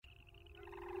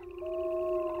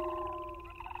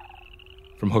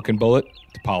From hook and bullet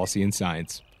to policy and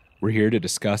science, we're here to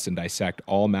discuss and dissect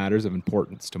all matters of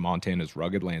importance to Montana's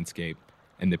rugged landscape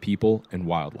and the people and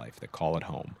wildlife that call it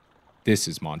home. This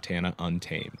is Montana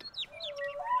Untamed.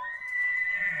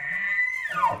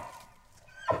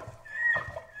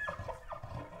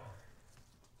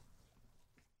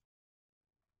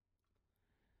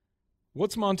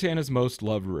 What's Montana's most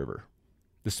loved river?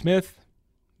 The Smith,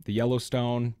 the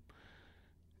Yellowstone,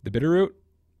 the Bitterroot?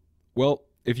 Well,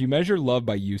 if you measure love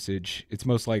by usage, it's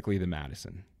most likely the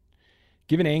Madison.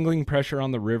 Given angling pressure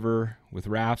on the river, with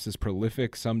rafts as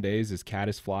prolific some days as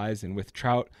caddisflies, and with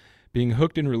trout being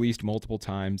hooked and released multiple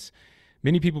times,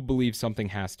 many people believe something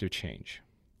has to change.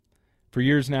 For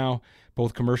years now,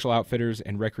 both commercial outfitters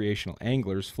and recreational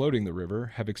anglers floating the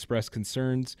river have expressed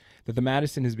concerns that the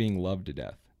Madison is being loved to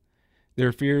death. There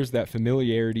are fears that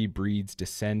familiarity breeds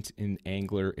dissent in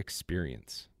angler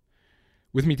experience.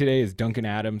 With me today is Duncan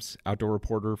Adams, outdoor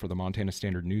reporter for the Montana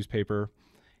Standard newspaper,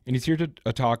 and he's here to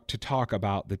talk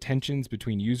about the tensions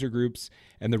between user groups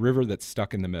and the river that's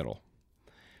stuck in the middle.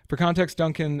 For context,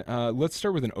 Duncan, let's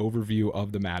start with an overview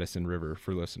of the Madison River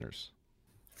for listeners.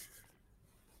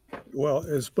 Well,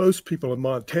 as most people in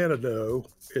Montana know,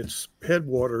 its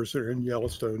headwaters are in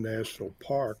Yellowstone National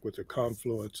Park with the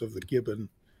confluence of the Gibbon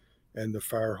and the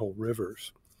Firehole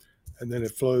rivers. And then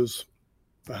it flows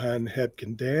behind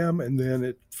Hebgen Dam, and then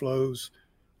it flows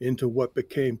into what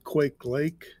became Quake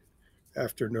Lake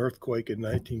after an earthquake in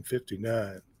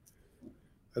 1959.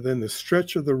 And then the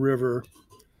stretch of the river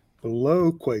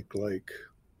below Quake Lake,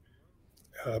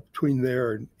 between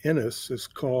there and Ennis, is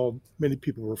called, many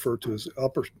people refer to as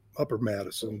Upper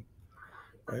Madison.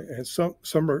 And some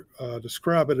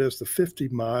describe it as the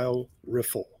 50-mile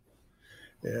riffle.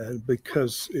 And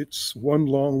because it's one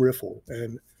long riffle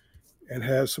and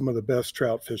has some of the best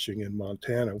trout fishing in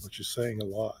Montana, which is saying a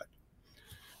lot.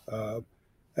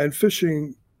 And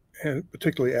fishing, and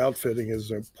particularly outfitting, is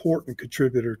an important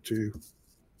contributor to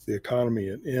the economy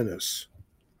in Ennis.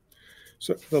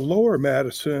 So the lower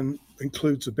Madison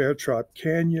includes the Bear Trap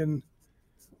Canyon,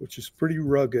 which is pretty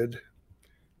rugged,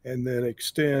 and then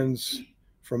extends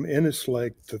from Ennis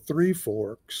Lake to Three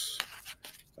Forks,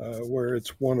 where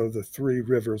it's one of the three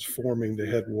rivers forming the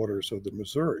headwaters of the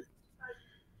Missouri.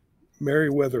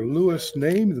 Meriwether Lewis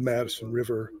named the Madison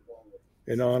River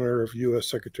in honor of U.S.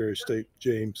 Secretary of State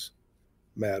James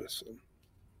Madison.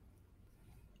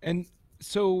 And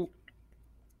so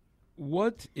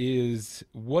what's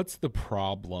the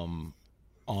problem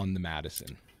on the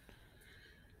Madison?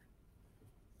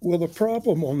 Well, the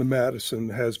problem on the Madison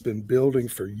has been building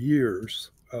for years,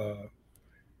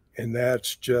 and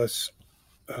that's just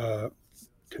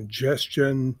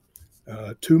congestion,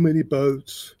 too many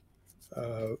boats,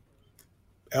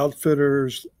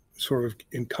 outfitters sort of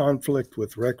in conflict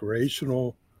with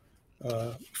recreational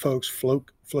folks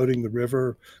floating the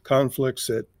river, conflicts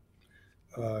at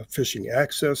fishing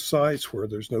access sites where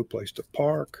there's no place to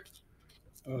park.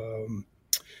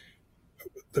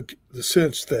 The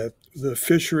sense that the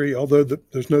fishery, although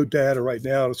there's no data right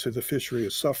now to say the fishery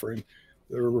is suffering,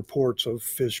 there are reports of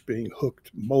fish being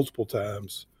hooked multiple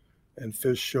times and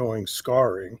fish showing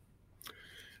scarring.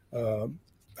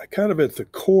 Kind of at the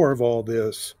core of all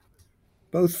this,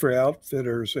 both for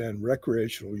outfitters and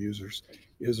recreational users,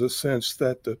 is a sense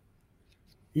that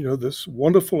this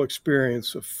wonderful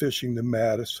experience of fishing the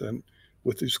Madison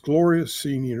with this glorious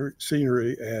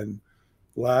scenery and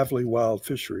lively wild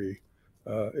fishery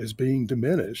is being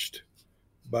diminished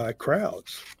by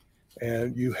crowds.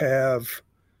 And you have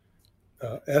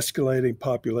escalating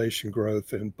population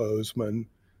growth in Bozeman,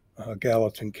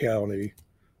 Gallatin County,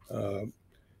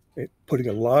 putting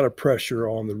a lot of pressure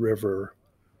on the river.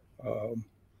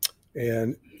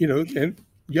 And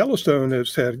Yellowstone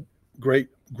has had great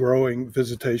growing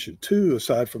visitation too,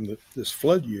 aside from this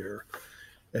flood year.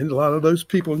 And a lot of those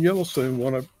people in Yellowstone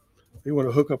want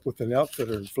to hook up with an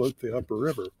outfitter and float the upper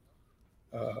river.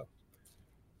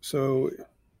 So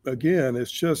again,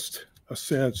 it's just a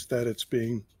sense that it's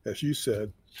being, as you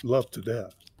said, loved to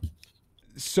death.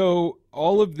 So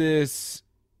this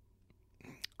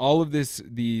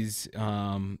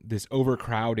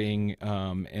overcrowding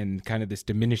and kind of this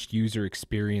diminished user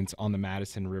experience on the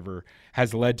Madison River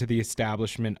has led to the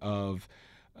establishment of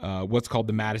what's called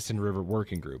the Madison River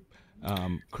Working Group.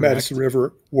 Madison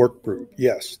River Work Group.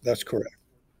 Yes, that's correct.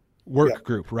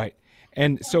 Group, right.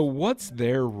 And so what's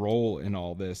their role in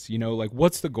all this?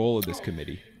 What's the goal of this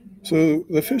committee? So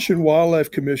the Fish and Wildlife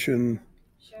Commission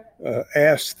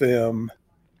asked them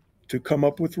to come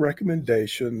up with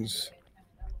recommendations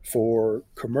for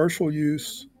commercial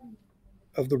use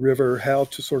of the river, how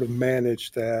to sort of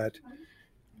manage that,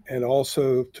 and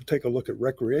also to take a look at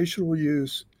recreational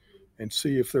use and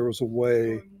see if there was a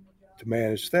way to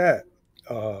manage that.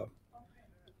 Uh,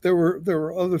 there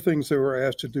were other things they were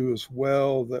asked to do as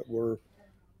well that were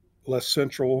less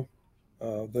central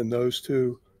than those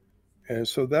two, and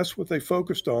so that's what they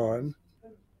focused on,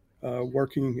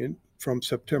 from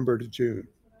September to June.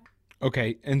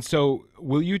 Okay, and so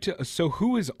will you? So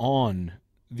who is on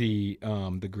the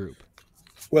group?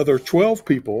 Well, there are 12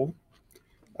 people,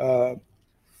 uh,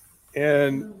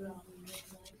 and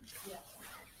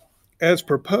as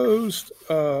proposed,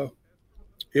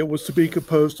 it was to be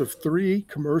composed of three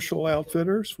commercial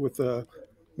outfitters with a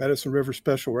Madison River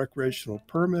Special Recreational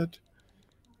Permit,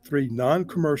 three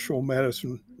non-commercial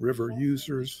Madison River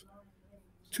users,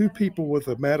 two people with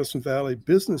a Madison Valley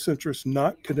business interest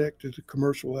not connected to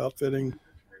commercial outfitting,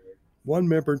 one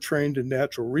member trained in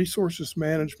natural resources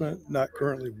management, not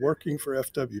currently working for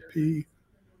FWP,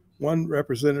 one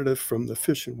representative from the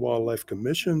Fish and Wildlife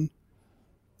Commission,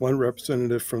 one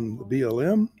representative from the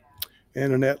BLM,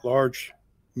 and an at-large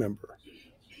member.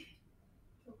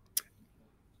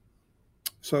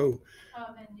 So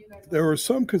there were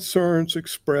some concerns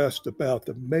expressed about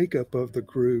the makeup of the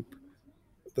group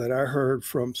that I heard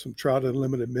from some Trout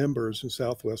Unlimited members in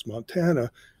Southwest Montana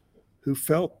who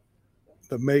felt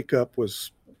the makeup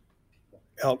was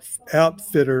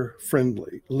outfitter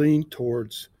friendly, leaned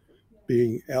towards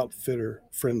being outfitter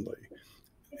friendly.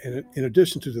 And in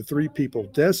addition to the three people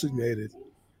designated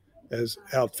as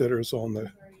outfitters on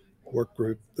the work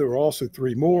group, there were also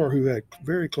three more who had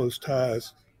very close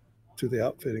ties to the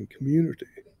outfitting community.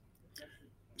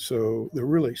 So there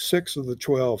were really 6 of the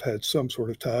 12 had some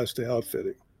sort of ties to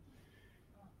outfitting.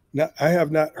 Now, I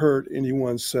have not heard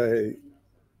anyone say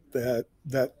that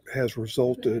that has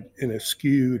resulted in a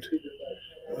skewed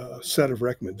set of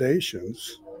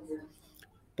recommendations,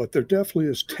 but there definitely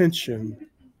is tension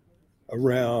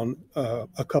around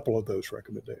a couple of those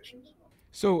recommendations.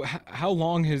 So how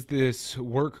long has this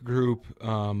work group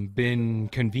been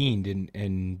convened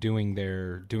and doing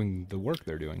the work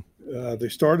they're doing? They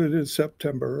started in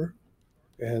September,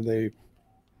 and they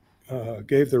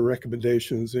gave their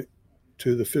recommendations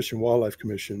to the Fish and Wildlife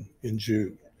Commission in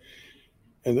June.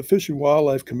 And the Fish and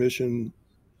Wildlife Commission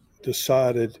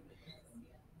decided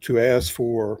to ask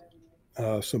for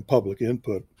some public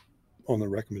input on the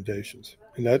recommendations.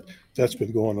 And that's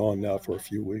been going on now for a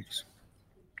few weeks.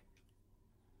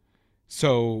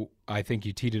 So I think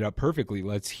you teed it up perfectly.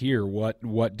 Let's hear what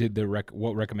did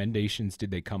what recommendations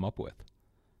did they come up with?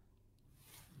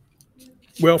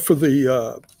 Well, for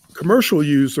the commercial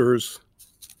users,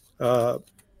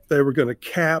 they were going to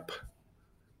cap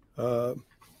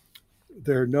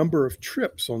their number of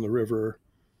trips on the river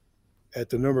at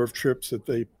the number of trips that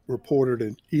they reported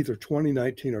in either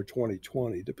 2019 or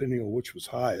 2020, depending on which was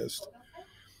highest.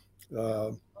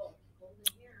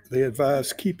 They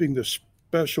advised keeping the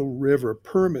special river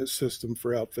permit system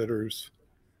for outfitters,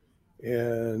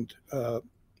 and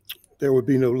there would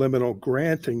be no limit on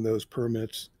granting those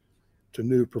permits to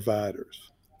new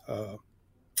providers.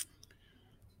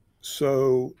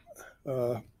 So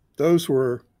those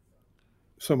were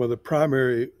some of the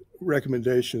primary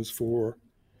recommendations for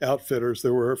outfitters.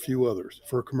 There were a few others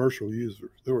for commercial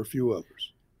users. There were a few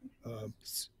others.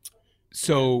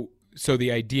 So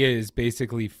the idea is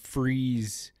basically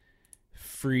freeze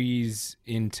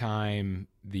in time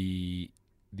the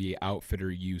outfitter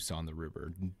use on the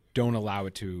river. Don't allow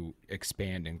it to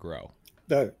expand and grow.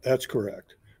 That's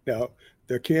correct. Now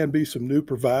there can be some new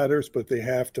providers, but they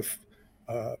have to,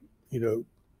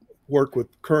 work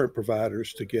with current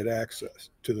providers to get access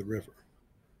to the river.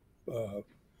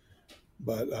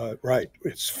 Right,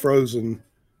 it's frozen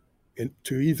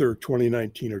to either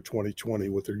 2019 or 2020,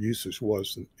 what their usage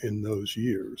was in those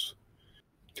years.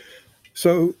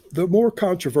 So the more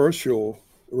controversial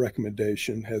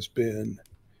recommendation has been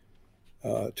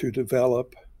to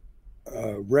develop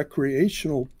a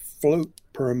recreational float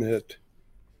permit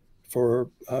for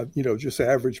just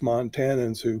average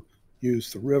Montanans who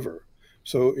use the river.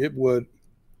 So it would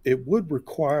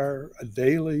require a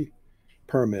daily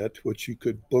permit, which you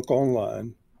could book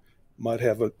online, might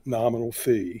have a nominal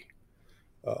fee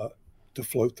to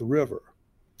float the river.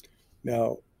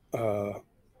 Now,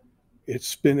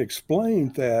 it's been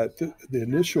explained that the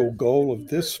initial goal of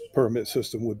this permit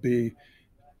system would be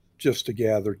just to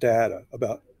gather data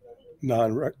about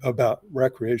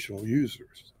recreational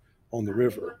users on the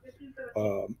river.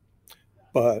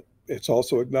 But it's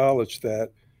also acknowledged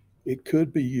that it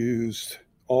could be used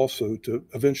also to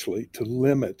eventually to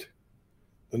limit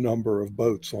the number of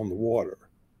boats on the water,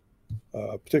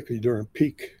 particularly during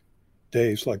peak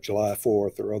days like July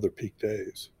 4th or other peak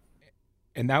days.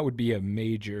 And that would be a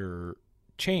major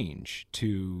change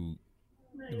to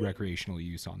recreational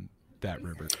use on that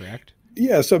river, correct?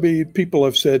 Yes, I mean, people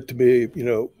have said to me,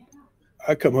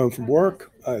 I come home from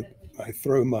work, I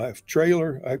throw my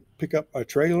trailer, I pick up my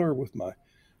trailer with my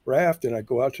raft, and I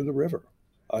go out to the river.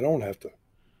 I don't have to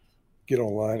get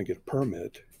online and get a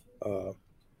permit.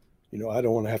 I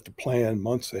don't want to have to plan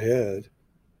months ahead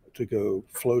to go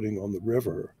floating on the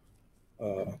river.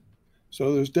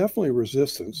 So there's definitely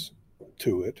resistance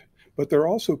to it, but there are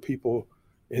also people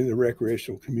in the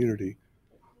recreational community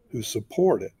who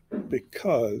support it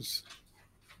because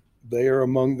they are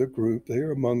among the group, they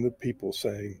are among the people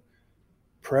saying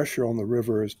pressure on the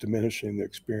river is diminishing the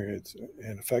experience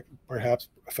and perhaps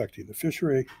affecting the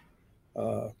fishery.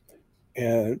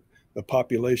 And the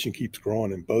population keeps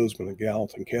growing in Bozeman and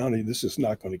Gallatin County. This is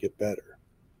not going to get better.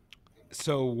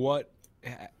 So what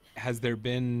has there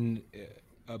been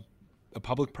a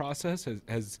public process?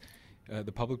 Has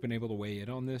the public been able to weigh in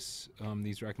on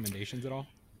these recommendations at all?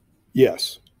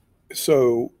 Yes.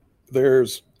 So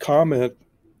there's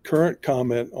current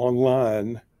comment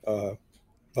online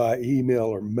by email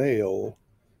or mail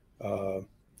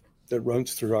that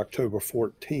runs through October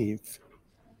 14th.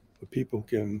 The people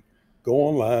can go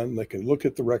online, they can look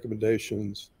at the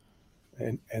recommendations,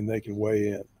 and they can weigh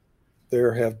in.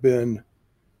 There have been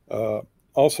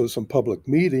also some public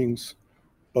meetings,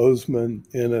 Bozeman,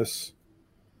 Ennis,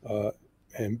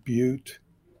 and Butte,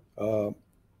 for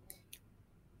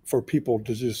people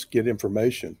to just get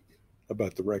information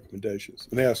about the recommendations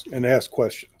and ask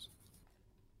questions.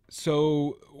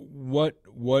 So what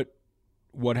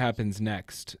happens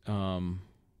next?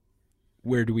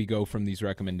 Where do we go from these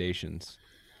recommendations?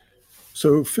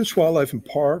 So Fish, Wildlife, and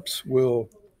Parks will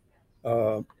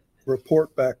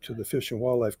report back to the Fish and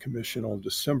Wildlife Commission on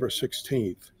December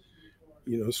 16th.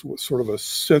 Sort of a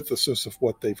synthesis of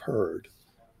what they've heard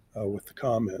with the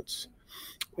comments.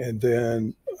 And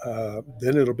then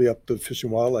it'll be up to the Fish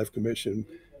and Wildlife Commission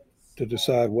to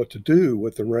decide what to do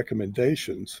with the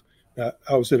recommendations. Now,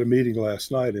 I was at a meeting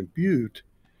last night in Butte,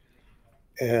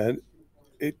 and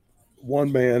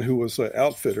one man who was an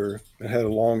outfitter and had a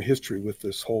long history with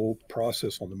this whole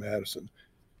process on the Madison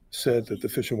said that the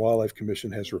Fish and Wildlife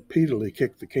Commission has repeatedly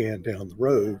kicked the can down the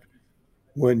road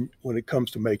when it comes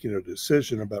to making a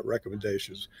decision about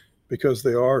recommendations because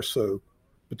they are so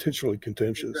potentially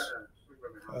contentious,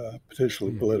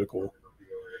 potentially political.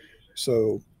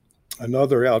 So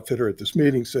another outfitter at this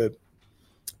meeting said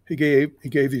he gave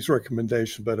these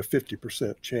recommendations about a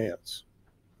 50% chance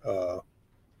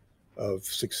of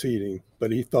succeeding,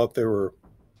 but he thought they were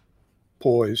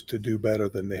poised to do better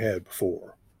than they had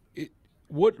before.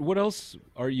 What else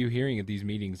are you hearing at these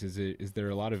meetings? Is there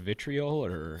a lot of vitriol,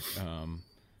 or I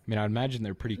imagine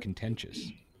they're pretty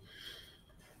contentious.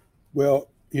 Well,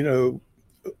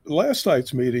 last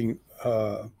night's meeting,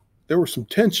 there was some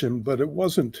tension, but it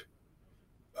wasn't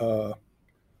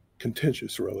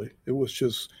contentious, really. It was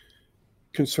just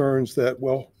concerns that,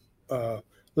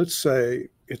 let's say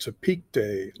it's a peak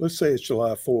day. Let's say it's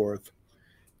July 4th,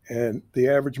 and the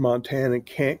average Montanan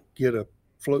can't get a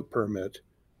float permit,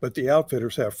 but the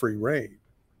outfitters have free rein.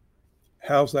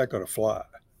 How's that going to fly?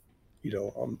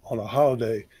 On a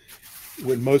holiday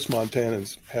when most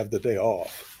Montanans have the day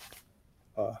off,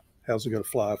 how's it going to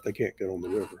fly if they can't get on the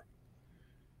river?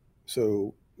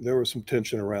 So there was some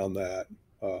tension around that,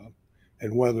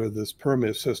 and whether this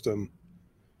permit system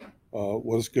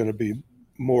was going to be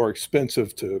more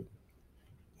expensive to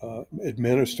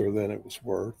administer than it was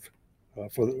worth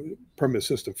for the permit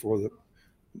system for the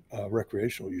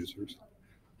recreational users.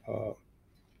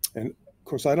 And of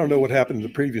course, I don't know what happened in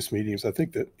the previous meetings. I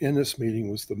think that in this meeting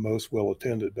was the most well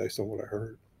attended based on what I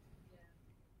heard.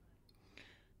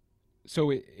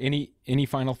 So any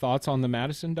final thoughts on the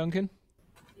Madison, Duncan?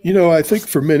 I think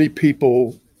for many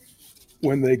people,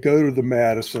 when they go to the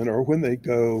Madison or when they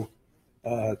go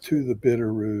to the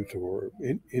Bitterroot or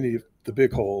any of the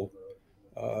Big Hole,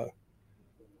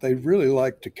 they really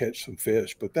like to catch some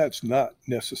fish, but that's not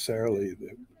necessarily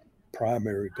the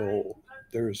primary goal.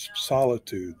 There's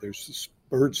solitude, there's this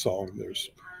bird song,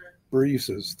 there's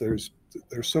breezes, there's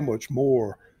so much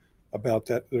more about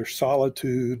that. There's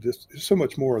solitude, there's so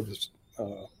much more of this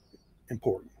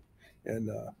important. And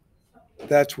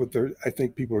that's what I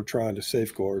think people are trying to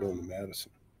safeguard on the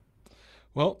Madison.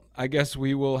 Well, I guess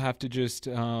we will have to just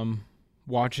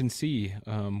watch and see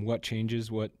what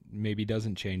changes, what maybe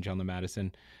doesn't change on the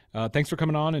Madison. Thanks for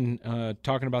coming on and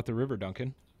talking about the river,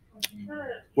 Duncan.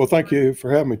 Well, thank you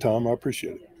for having me, Tom. I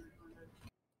appreciate it.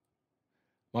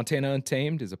 Montana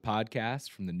Untamed is a podcast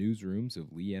from the newsrooms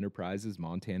of Lee Enterprises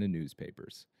Montana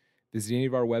newspapers. Visit any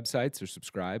of our websites or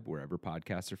subscribe wherever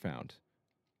podcasts are found.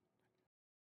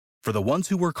 For the ones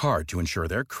who work hard to ensure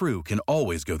their crew can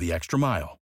always go the extra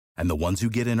mile, and the ones who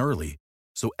get in early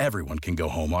so everyone can go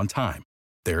home on time.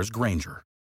 There's Grainger,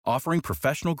 offering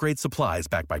professional-grade supplies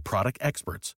backed by product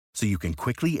experts so you can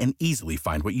quickly and easily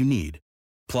find what you need.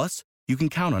 Plus, you can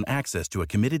count on access to a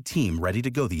committed team ready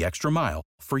to go the extra mile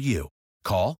for you.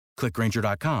 Call, click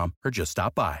Grainger.com, or just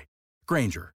stop by.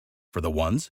 Grainger, for the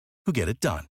ones who get it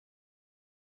done.